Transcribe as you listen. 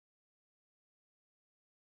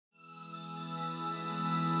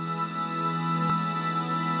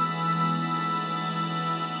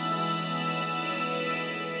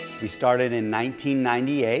We started in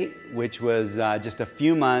 1998, which was just a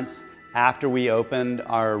few months after we opened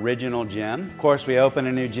our original gym. Of course, we opened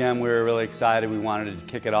a new gym. We were really excited. We wanted to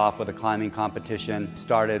kick it off with a climbing competition.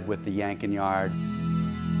 Started with the Yank-N-Yard.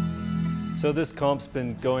 So this comp's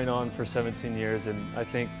been going on for 17 years, and I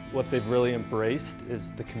think what they've really embraced is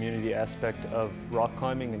the community aspect of rock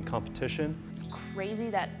climbing and competition. It's crazy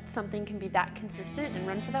that something can be that consistent and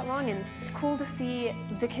run for that long, and it's cool to see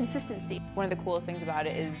the consistency. One of the coolest things about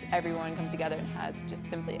it is everyone comes together and has just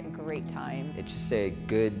simply a great time. It's just a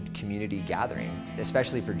good community gathering.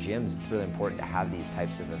 Especially for gyms, it's really important to have these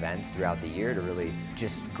types of events throughout the year to really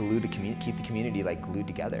just keep the community like glued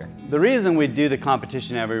together. The reason we do the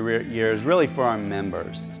competition every year is really for our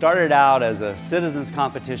members. It started out as a citizens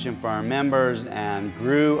competition for our members and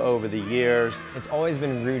grew over the years. It's always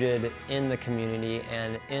been rooted in the community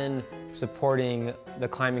and in supporting the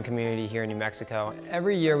climbing community here in New Mexico.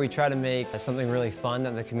 Every year we try to make something really fun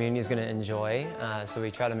that the community is going to enjoy. So we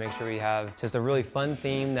try to make sure we have just a really fun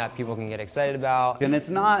theme that people can get excited about. And it's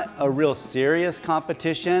not a real serious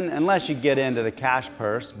competition unless you get into the cash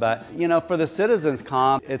purse. But you know, for the Citizens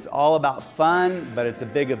Comp, it's all about fun, but it's a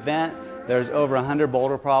big event. There's over 100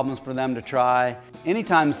 boulder problems for them to try.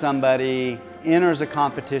 Anytime somebody enters a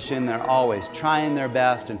competition, they're always trying their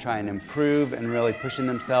best and trying to improve and really pushing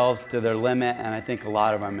themselves to their limit, and I think a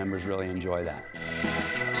lot of our members really enjoy that.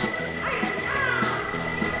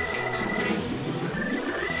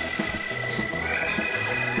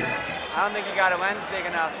 I don't think you got a lens big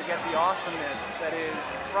enough to get the awesomeness that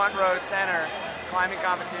is front row center climbing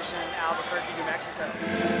competition in Albuquerque, New Mexico.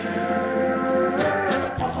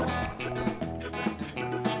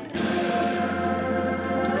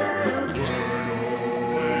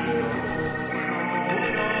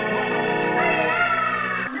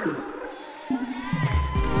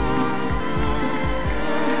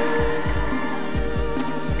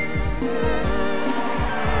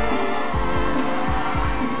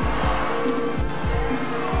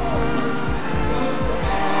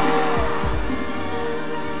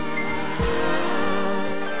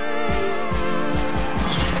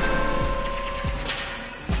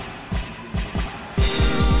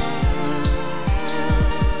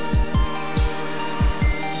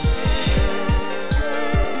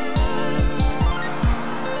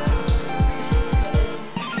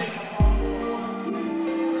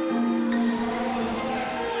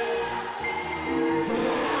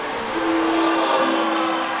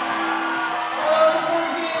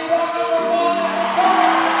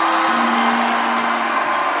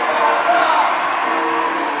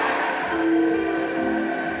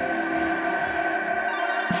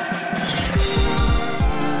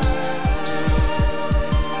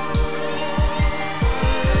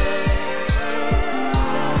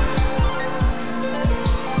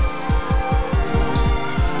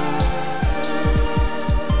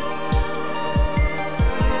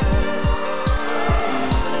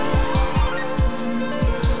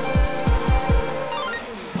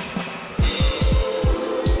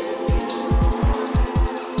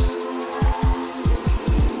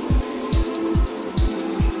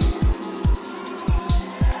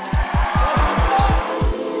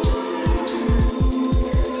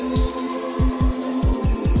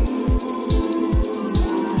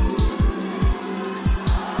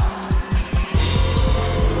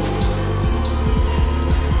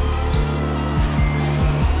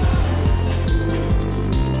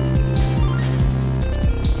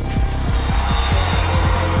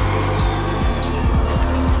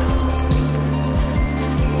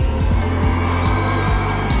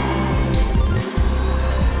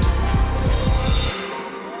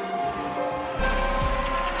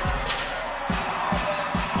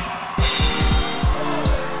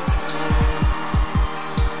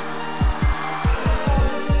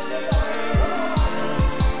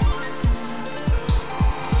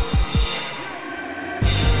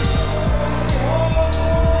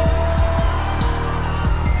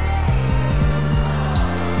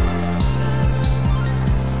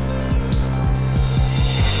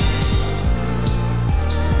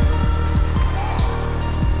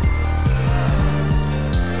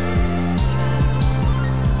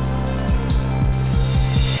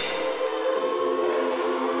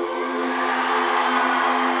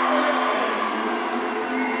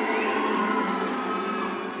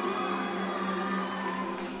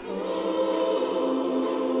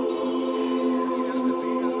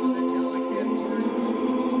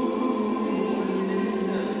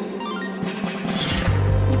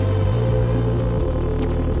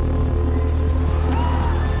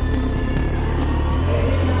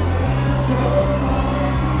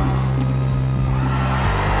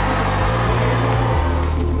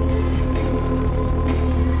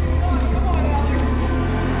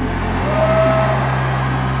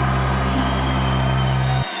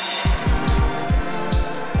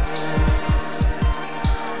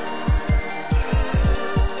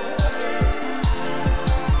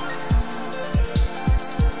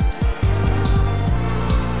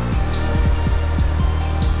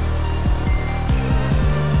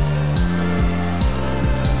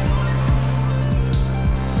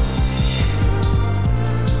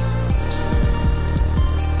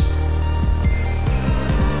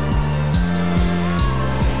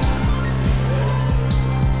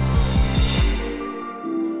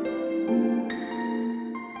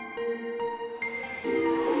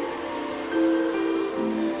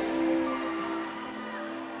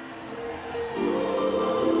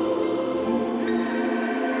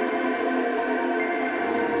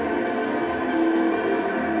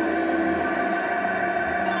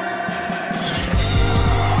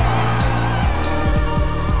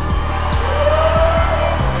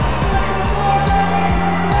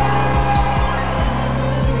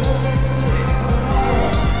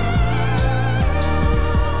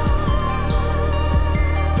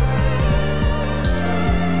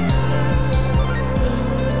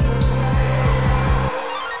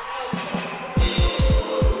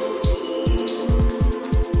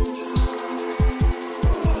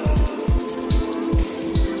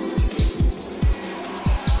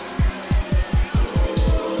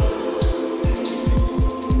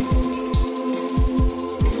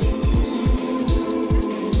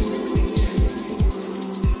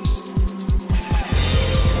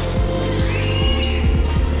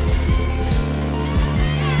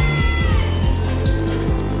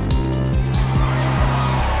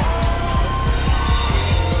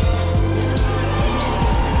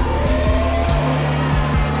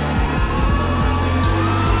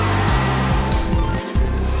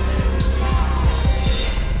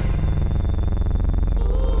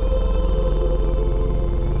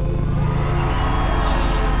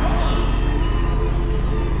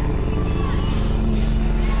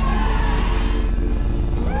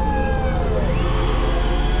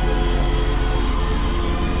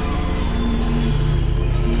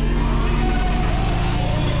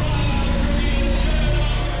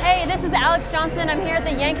 Alex Johnson. I'm here at the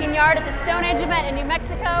Yank-N-Yard at the Stone Age event in New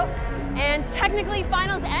Mexico. And technically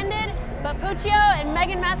finals ended, but Puccio and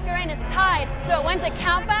Megan Mascarenas tied. So it went to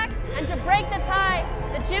countbacks, and to break the tie,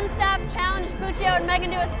 the gym staff challenged Puccio and Megan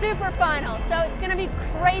to a super final. So it's gonna be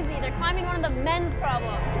crazy. They're climbing one of the men's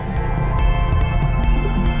problems.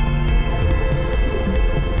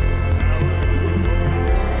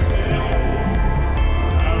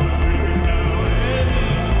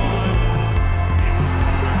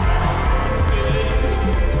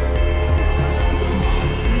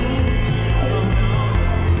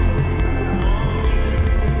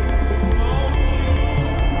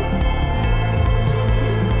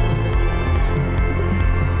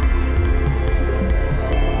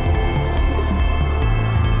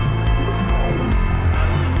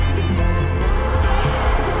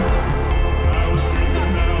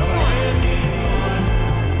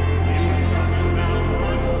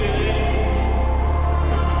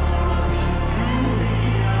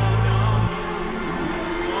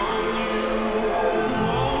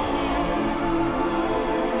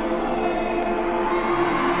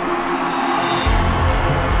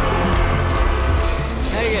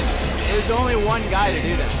 There's only one guy to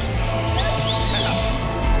do that.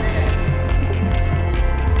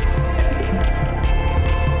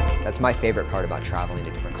 That's my favorite part about traveling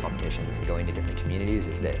to different competitions and going to different communities,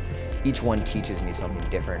 is that each one teaches me something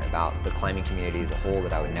different about the climbing community as a whole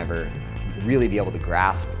that I would never really be able to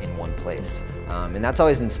grasp in one place. And that's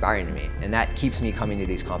always inspiring to me, and that keeps me coming to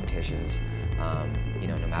these competitions, you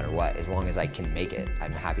know, no matter what. As long as I can make it,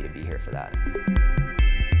 I'm happy to be here for that.